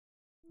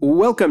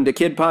Welcome to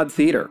Kid Pod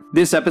Theater.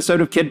 This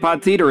episode of Kid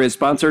Pod Theater is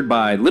sponsored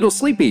by Little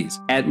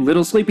Sleepies. At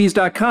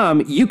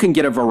littlesleepies.com, you can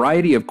get a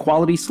variety of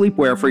quality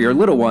sleepwear for your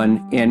little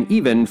one, and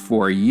even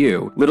for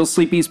you. Little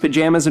Sleepies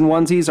pajamas and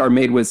onesies are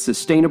made with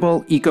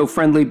sustainable,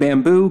 eco-friendly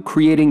bamboo,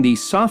 creating the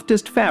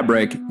softest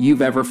fabric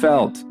you've ever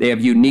felt. They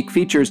have unique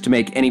features to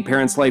make any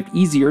parent's life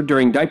easier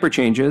during diaper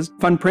changes,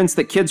 fun prints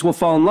that kids will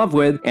fall in love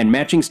with, and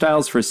matching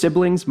styles for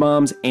siblings,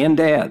 moms, and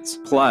dads.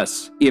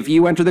 Plus, if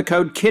you enter the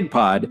code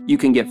KIDPOD, you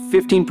can get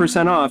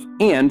 15% off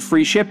and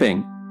free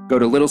shipping. Go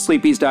to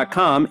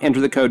littlesleepies.com, enter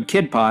the code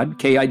KIDPOD,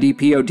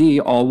 K-I-D-P-O-D,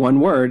 all one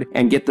word,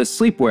 and get the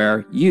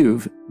sleepwear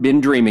you've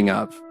been dreaming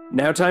of.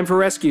 Now time for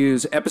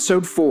Rescues,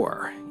 Episode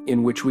 4,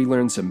 in which we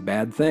learn some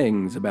bad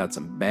things about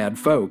some bad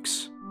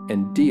folks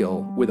and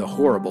deal with a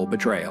horrible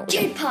betrayal.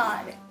 Kid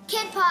Pod!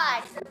 Kid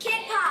Pod! Kid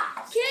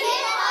Pod! Kid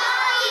Pod!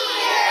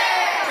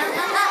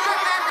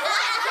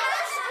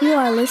 You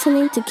are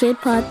listening to Kid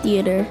Pod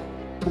Theater.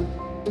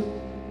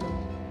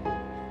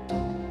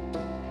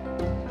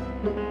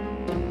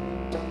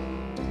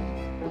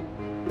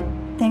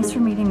 Thanks for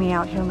meeting me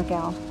out here,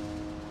 Miguel.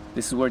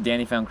 This is where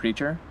Danny found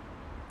Creature?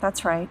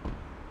 That's right.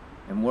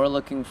 And we're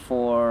looking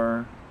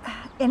for...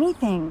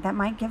 Anything that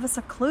might give us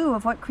a clue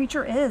of what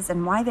Creature is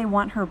and why they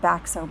want her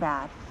back so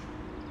bad.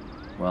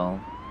 Well,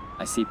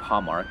 I see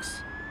paw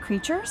marks.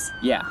 Creatures?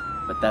 Yeah,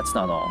 but that's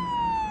not all.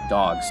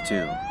 Dogs,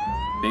 too.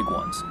 Big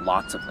ones,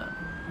 lots of them.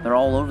 They're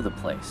all over the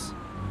place,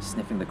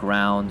 sniffing the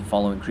ground,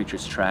 following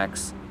Creature's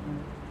tracks,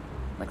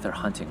 like they're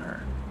hunting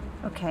her.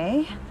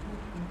 Okay.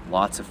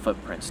 Lots of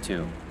footprints,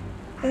 too.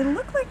 They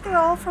look like they're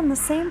all from the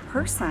same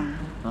person.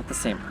 Not the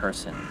same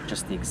person,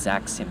 just the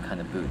exact same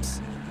kind of boots.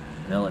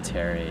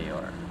 Military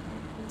or...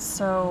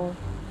 So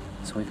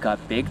we've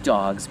got big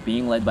dogs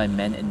being led by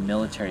men in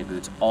military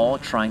boots, all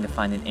trying to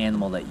find an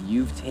animal that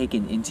you've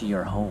taken into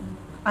your home.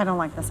 I don't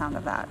like the sound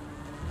of that.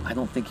 I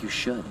don't think you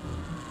should.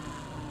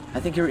 I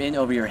think you're in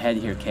over your head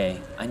here,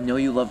 Kay. I know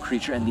you love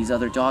Creature and these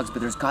other dogs,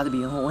 but there's got to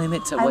be a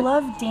limit to what... I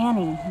love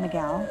Danny,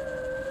 Miguel.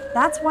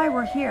 That's why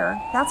we're here.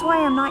 That's why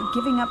I'm not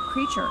giving up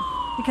Creature.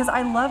 Because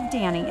I love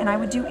Danny, and I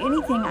would do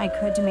anything I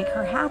could to make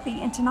her happy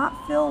and to not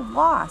feel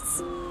loss.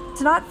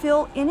 To not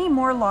feel any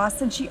more loss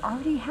than she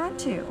already had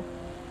to.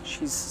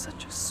 She's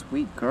such a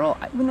sweet girl.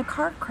 When the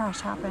car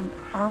crash happened,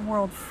 our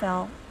world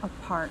fell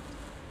apart.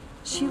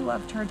 She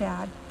loved her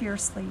dad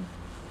fiercely,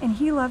 and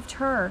he loved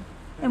her.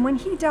 And when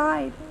he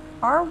died,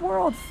 our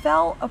world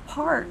fell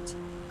apart.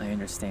 I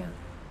understand.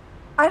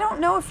 I don't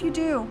know if you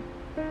do.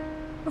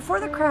 Before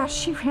the crash,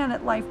 she ran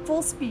at life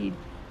full speed,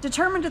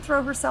 determined to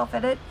throw herself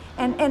at it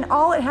and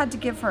all it had to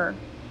give her.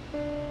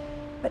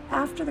 But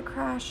after the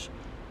crash,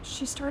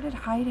 she started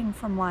hiding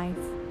from life.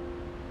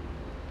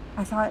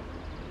 I thought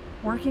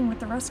working with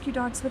the rescue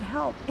dogs would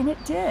help, and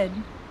it did,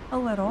 a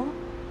little.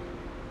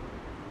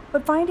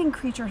 But finding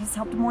Creature has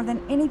helped more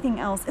than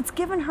anything else. It's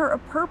given her a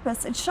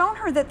purpose. It's shown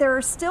her that there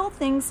are still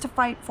things to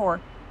fight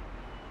for.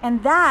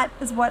 And that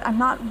is what I'm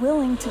not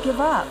willing to give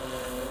up.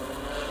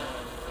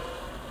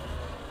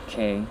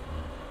 Kay,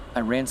 I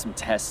ran some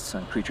tests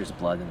on Creature's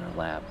blood in her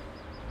lab.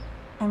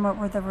 And what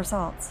were the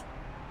results?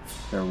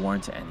 There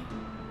weren't any.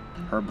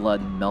 Her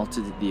blood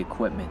melted the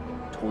equipment,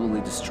 totally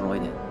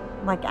destroyed it.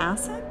 Like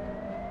acid?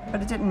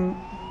 But it didn't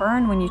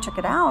burn when you took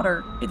it out,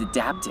 or... It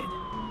adapted.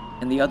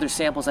 And the other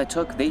samples I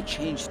took, they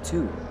changed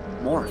too.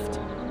 Morphed.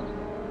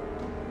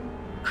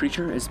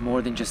 Creature is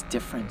more than just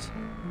different.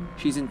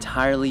 She's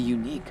entirely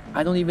unique.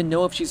 I don't even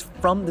know if she's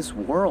from this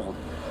world.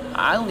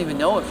 I don't even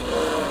know if...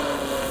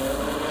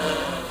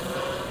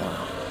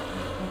 Wow.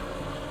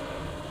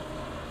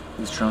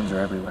 These drones are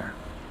everywhere.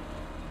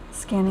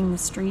 Scanning the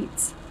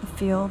streets, the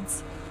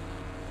fields.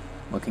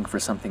 Looking for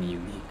something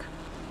unique.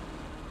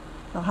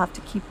 They'll have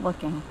to keep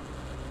looking.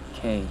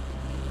 Kay,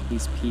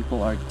 these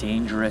people are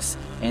dangerous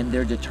and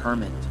they're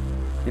determined.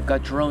 They've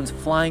got drones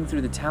flying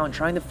through the town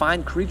trying to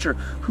find Creature.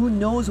 Who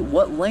knows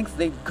what length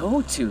they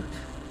go to?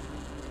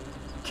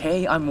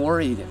 Kay, I'm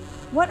worried.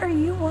 What are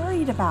you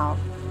worried about?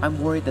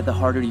 I'm worried that the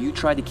harder you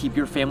try to keep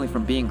your family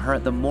from being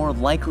hurt, the more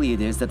likely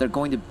it is that they're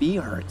going to be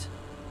hurt.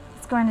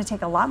 It's going to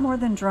take a lot more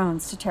than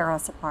drones to tear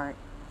us apart.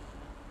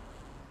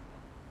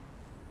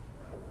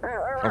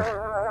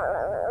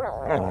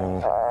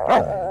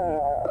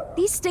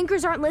 These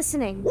stinkers aren't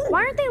listening.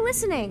 Why aren't they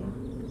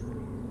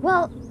listening?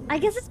 Well, I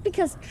guess it's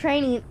because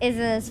training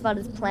isn't as fun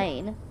as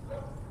playing.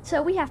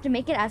 So we have to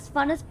make it as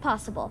fun as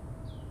possible.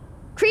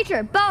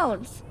 Creature,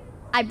 Bones!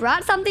 I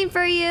brought something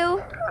for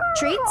you.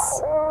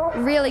 Treats?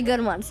 Really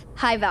good ones.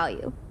 High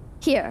value.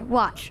 Here,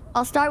 watch.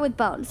 I'll start with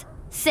Bones.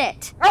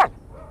 Sit.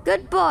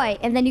 Good boy.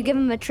 And then you give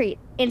him a treat.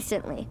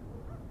 Instantly.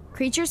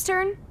 Creature's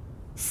turn?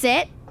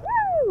 Sit.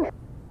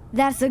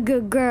 That's a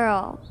good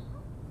girl.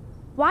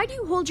 Why do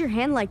you hold your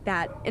hand like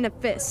that, in a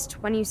fist,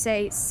 when you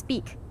say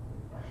speak?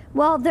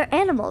 Well, they're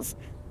animals,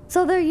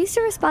 so they're used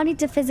to responding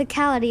to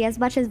physicality as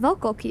much as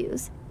vocal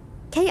cues.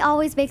 Kay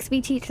always makes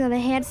me teach them a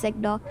hand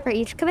signal for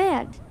each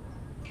command.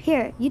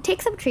 Here, you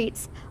take some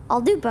treats.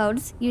 I'll do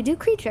Bones, you do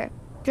Creature.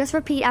 Just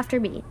repeat after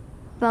me.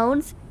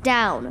 Bones,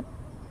 down.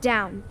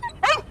 Down.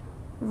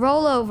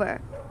 Roll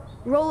over.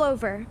 Roll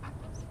over.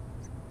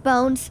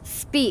 Bones,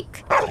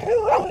 speak.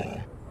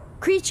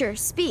 Creature,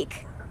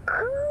 speak.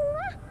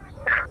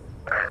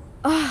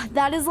 Oh,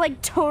 that is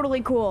like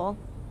totally cool.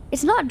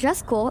 It's not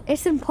just cool,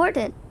 it's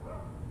important.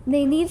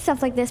 They need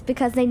stuff like this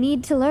because they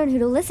need to learn who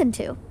to listen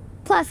to.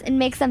 Plus, it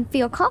makes them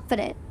feel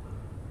confident.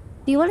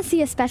 Do you want to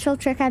see a special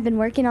trick I've been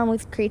working on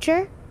with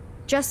Creature?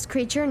 Just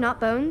Creature, not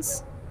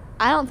Bones?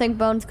 I don't think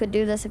Bones could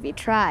do this if he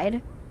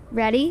tried.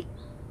 Ready?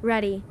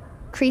 Ready.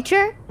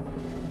 Creature?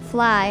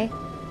 Fly.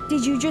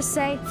 Did you just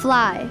say?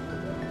 Fly.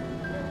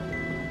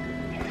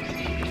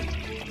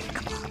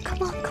 Come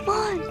on, come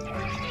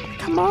on.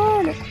 Come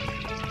on.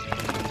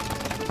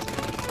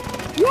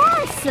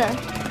 Yes!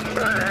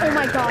 Oh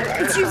my god,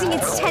 it's using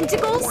its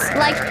tentacles?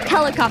 Like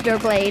helicopter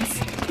blades.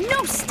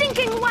 No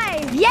stinking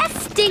way! Yes,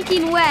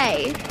 stinking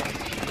way!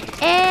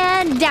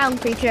 And down,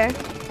 Creature.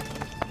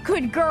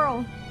 Good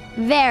girl.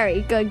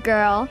 Very good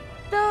girl.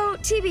 Though,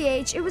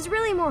 TBH, it was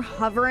really more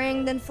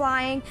hovering than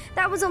flying.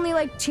 That was only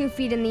like 2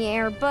 feet in the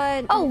air,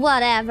 but... Oh,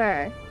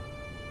 whatever.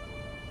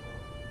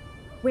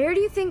 Where do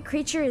you think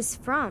Creature is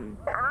from?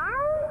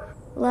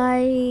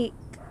 Like...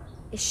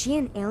 Is she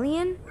an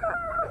alien?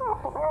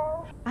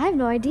 I have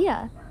no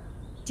idea.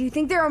 Do you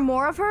think there are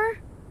more of her?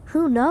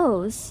 Who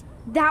knows?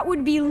 That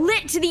would be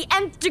lit to the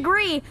nth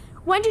degree!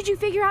 When did you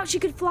figure out she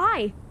could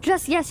fly?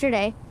 Just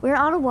yesterday, we were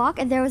on a walk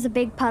and there was a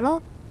big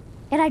puddle,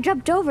 and I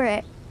jumped over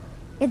it.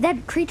 And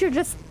that Creature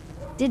just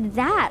did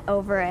that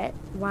over it.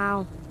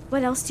 Wow.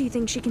 What else do you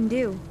think she can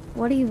do?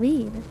 What do you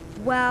mean?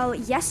 Well,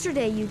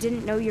 yesterday you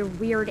didn't know your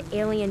weird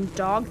alien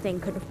dog thing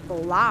could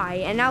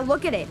fly, and now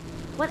look at it.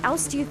 What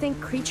else do you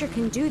think Creature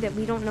can do that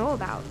we don't know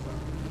about?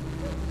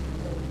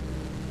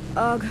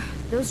 Ugh,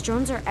 those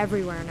drones are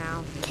everywhere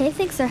now. Kay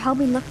thinks they're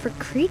helping look for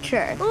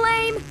Creature.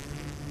 Lame!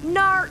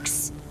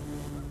 Narcs!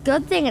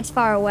 Good thing it's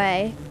far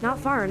away. Not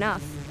far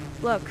enough.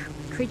 Look,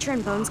 Creature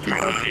and Bones can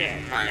both hear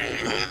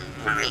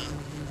it.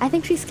 I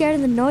think she's scared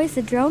of the noise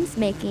the drone's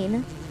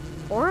making.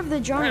 Or of the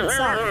drone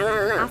itself.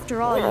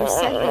 After all, you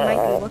said they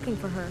might be looking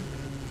for her.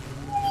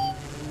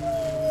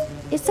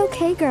 It's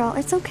okay, girl.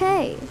 It's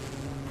okay.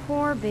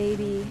 Poor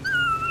baby.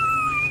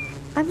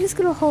 I'm just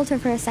gonna hold her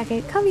for a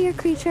second. Come here,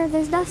 Creature.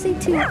 There's nothing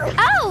to...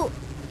 Ow!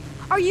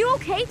 Are you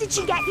okay? Did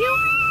she get you?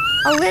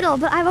 A little,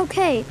 but I'm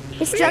okay.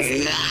 It's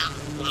just...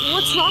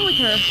 What's wrong with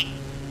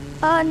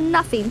her?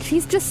 Nothing.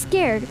 She's just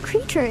scared.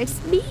 Creature,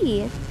 it's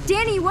me.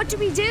 Danny, what do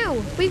we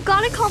do? We've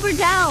gotta calm her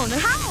down.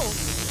 How?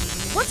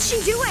 What's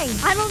she doing?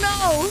 I don't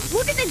know.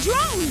 Look at the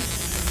drone!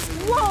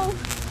 Whoa!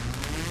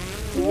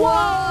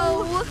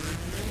 Whoa!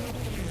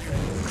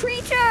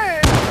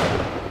 Creature!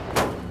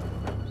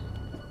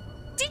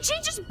 Did she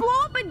just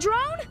blow up a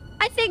drone?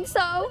 I think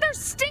so. Their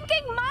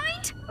stinking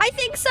mind? I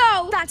think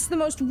so. That's the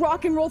most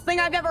rock and roll thing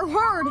I've ever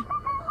heard.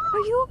 Are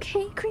you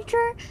okay,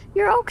 Creature?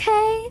 You're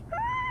okay?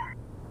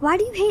 Why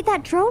do you hate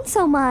that drone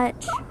so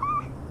much?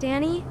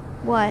 Danny,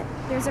 What?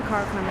 there's a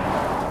car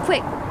coming.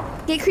 Quick,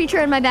 get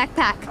Creature in my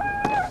backpack.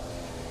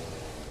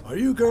 Are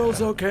you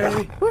girls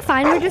okay? We're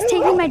fine. We're just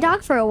taking my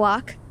dog for a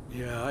walk.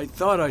 Yeah, I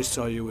thought I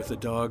saw you with a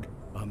dog.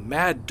 A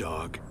mad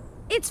dog.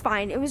 It's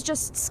fine. It was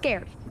just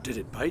scared. Did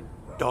it bite?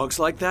 Dogs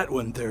like that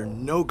one, they're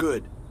no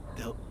good.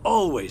 They'll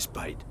always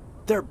bite.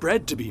 They're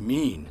bred to be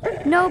mean.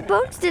 No,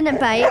 Bones didn't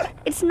bite.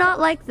 It's not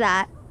like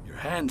that. Your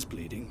hand's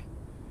bleeding.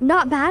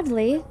 Not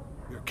badly.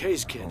 You're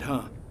Kay's kid,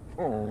 huh?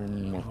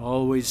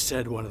 Always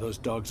said one of those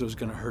dogs was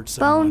gonna hurt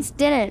someone. Bones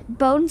didn't.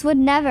 Bones would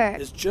never.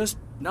 It's just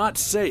not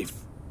safe.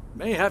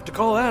 May have to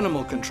call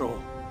animal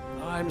control.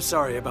 I'm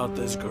sorry about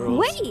this, girls.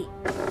 Wait!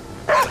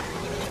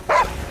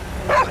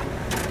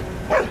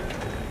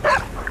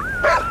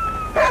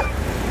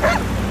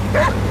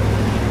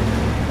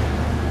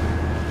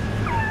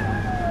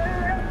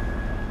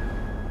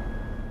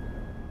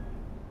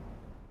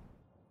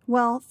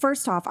 Well,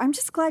 first off, I'm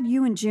just glad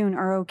you and June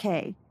are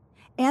okay.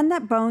 And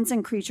that Bones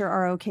and Creature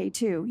are okay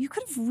too. You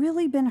could have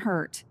really been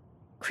hurt.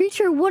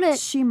 Creature wouldn't.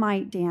 She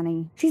might,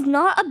 Danny. She's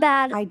not a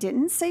bad... I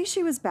didn't say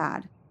she was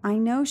bad. I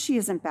know she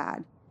isn't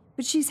bad.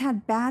 But she's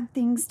had bad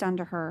things done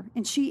to her,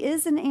 and she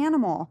is an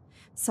animal.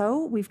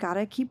 So we've got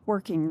to keep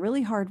working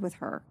really hard with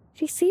her.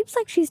 She seems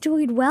like she's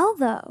doing well,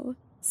 though.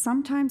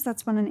 Sometimes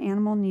that's when an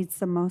animal needs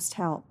the most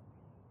help.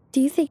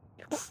 Do you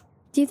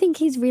think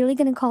he's really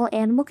gonna call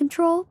animal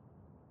control?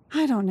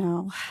 I don't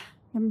know.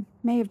 It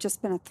may have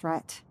just been a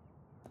threat.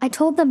 I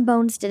told them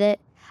Bones did it.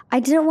 I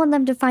didn't want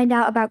them to find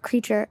out about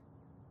Creature.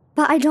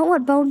 But I don't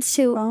want Bones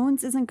to...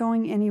 Bones isn't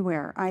going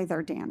anywhere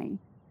either, Danny.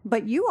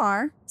 But you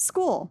are.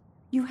 School.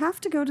 You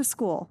have to go to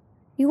school.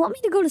 You want me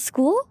to go to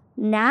school?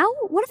 Now?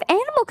 What if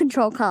animal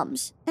control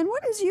comes? And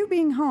what is you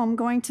being home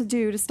going to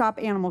do to stop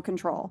animal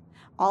control?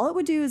 All it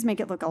would do is make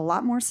it look a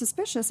lot more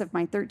suspicious if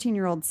my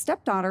 13-year-old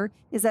stepdaughter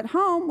is at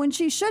home when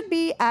she should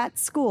be at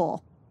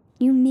school.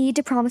 You need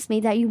to promise me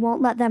that you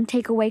won't let them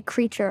take away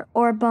Creature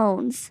or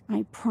Bones.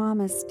 I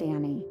promise,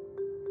 Danny.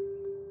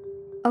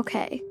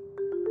 Okay.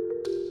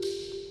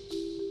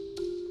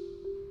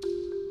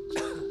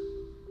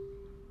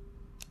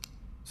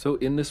 So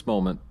in this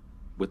moment,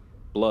 with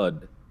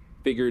blood,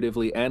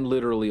 figuratively and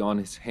literally on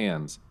his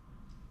hands,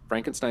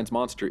 Frankenstein's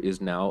monster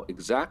is now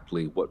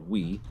exactly what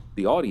we,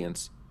 the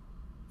audience,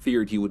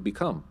 feared he would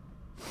become.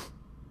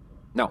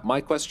 Now,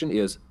 my question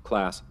is,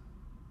 class,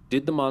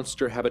 did the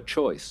monster have a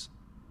choice?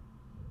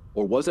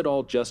 Or was it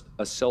all just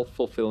a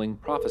self-fulfilling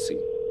prophecy?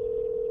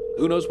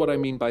 Who knows what I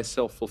mean by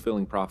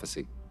self-fulfilling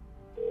prophecy?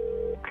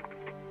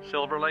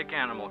 Silver Lake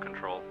Animal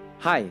Control.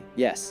 Hi,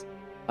 yes.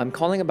 I'm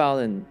calling about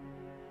an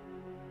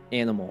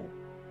animal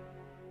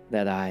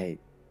that I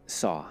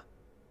saw.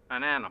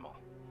 An animal.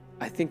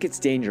 I think it's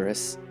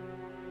dangerous.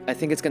 I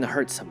think it's gonna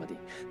hurt somebody.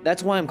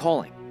 That's why I'm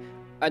calling.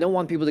 I don't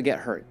want people to get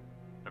hurt.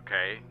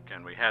 Okay,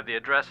 can we have the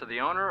address of the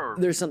owner or...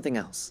 There's something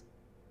else.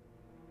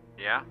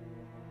 Yeah?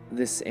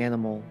 This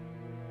animal,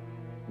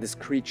 this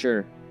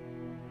creature,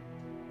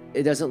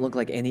 it doesn't look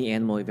like any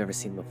animal you've ever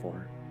seen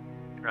before.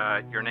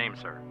 Your name,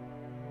 sir.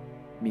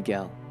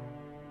 Miguel.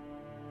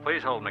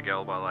 Please hold,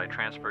 Miguel, while I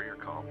transfer your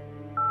call.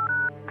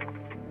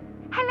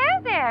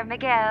 Hello there,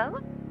 Miguel.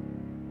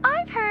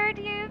 I've heard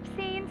you've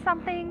seen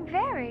something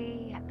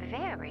very,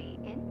 very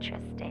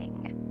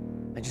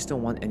interesting. I just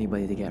don't want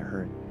anybody to get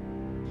hurt.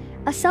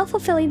 A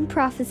self-fulfilling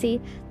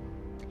prophecy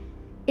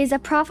is a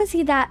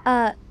prophecy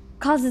that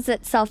causes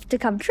itself to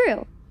come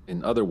true.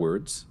 In other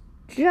words,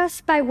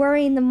 Just by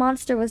worrying the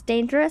monster was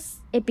dangerous,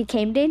 it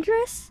became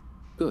dangerous?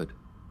 good.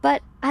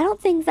 But I don't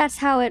think that's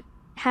how it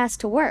has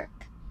to work.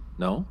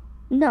 No?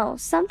 No,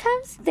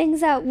 sometimes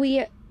things that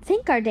we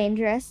think are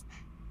dangerous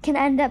can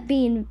end up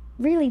being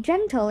really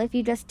gentle if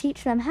you just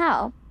teach them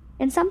how.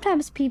 And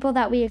sometimes people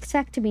that we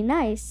expect to be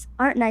nice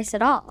aren't nice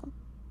at all.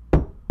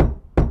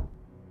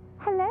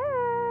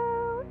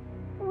 Hello.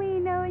 We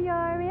know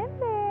you're in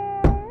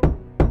there.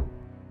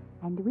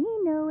 And we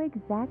know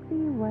exactly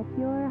what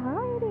you're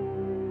hiding.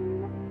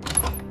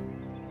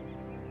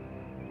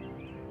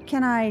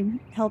 Can I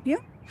help you?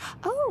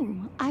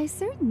 Oh, I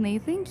certainly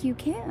think you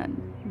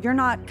can. You're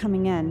not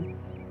coming in.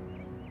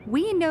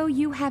 We know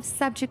you have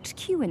Subject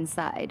Q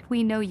inside.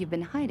 We know you've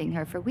been hiding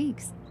her for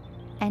weeks.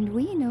 And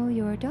we know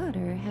your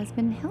daughter has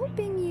been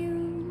helping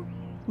you.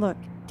 Look,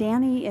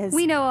 Danny is...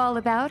 We know all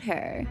about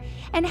her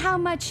and how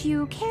much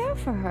you care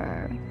for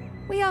her.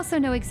 We also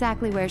know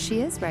exactly where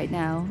she is right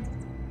now.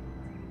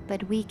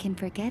 But we can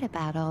forget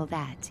about all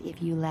that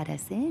if you let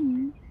us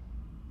in.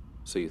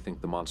 So you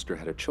think the monster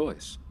had a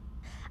choice?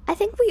 I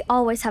think we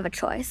always have a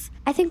choice.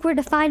 I think we're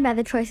defined by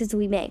the choices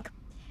we make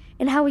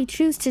and how we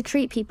choose to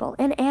treat people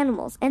and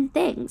animals and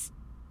things.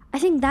 I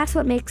think that's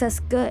what makes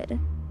us good.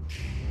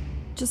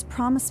 Just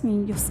promise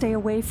me you'll stay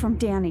away from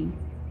Danny.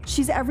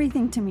 She's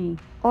everything to me.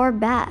 Or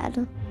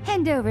bad.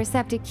 Hand over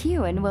Subject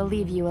Q and we'll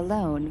leave you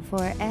alone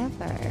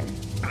forever.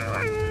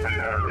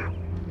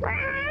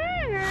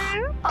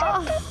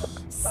 Oh,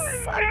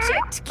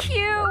 Subject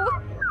Q!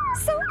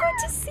 So good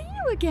to see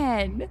you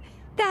again.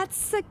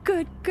 That's a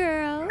good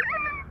girl.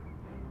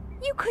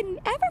 You couldn't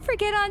ever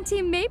forget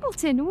Auntie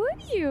Mapleton,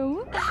 would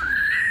you?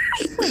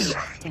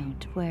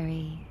 Don't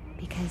worry,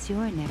 because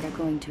you're never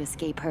going to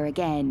escape her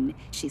again.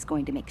 She's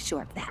going to make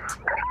sure of that.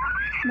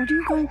 What are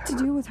you going to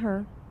do with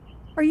her?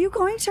 Are you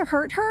going to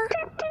hurt her?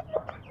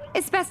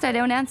 It's best I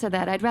don't answer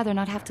that. I'd rather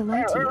not have to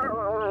lie to you.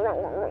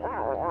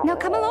 Now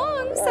come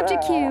along,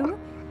 Subject Q.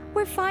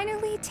 We're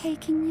finally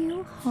taking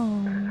you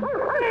home.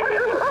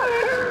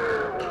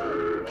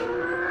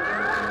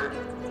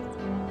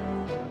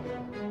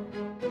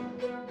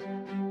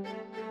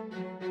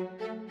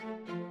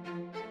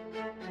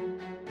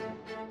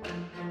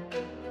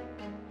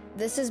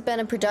 This has been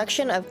a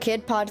production of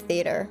Kid Pod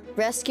Theater.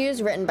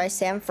 Rescues written by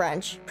Sam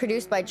French,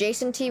 produced by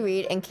Jason T.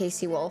 Reed and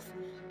Casey Wolf,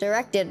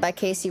 directed by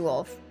Casey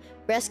Wolf.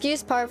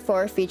 Rescues Part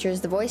 4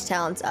 features the voice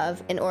talents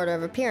of, in order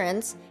of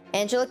appearance,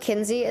 Angela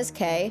Kinsey as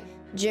Kay,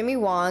 Jimmy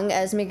Wong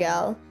as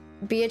Miguel,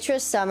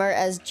 Beatrice Summer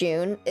as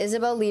June,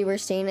 Isabel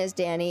Lieberstein as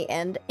Danny,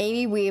 and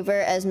Amy Weaver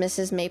as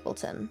Mrs.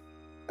 Mapleton.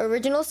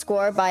 Original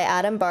score by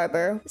Adam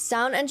Barber,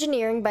 sound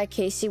engineering by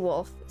Casey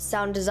Wolf,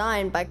 sound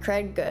design by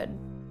Craig Good.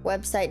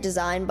 Website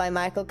design by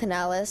Michael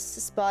Canales,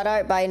 spot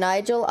art by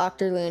Nigel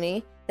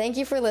Octorlooney. Thank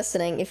you for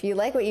listening. If you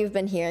like what you've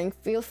been hearing,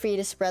 feel free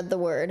to spread the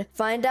word.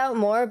 Find out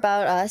more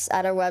about us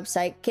at our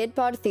website,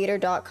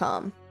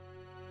 kidpodtheater.com.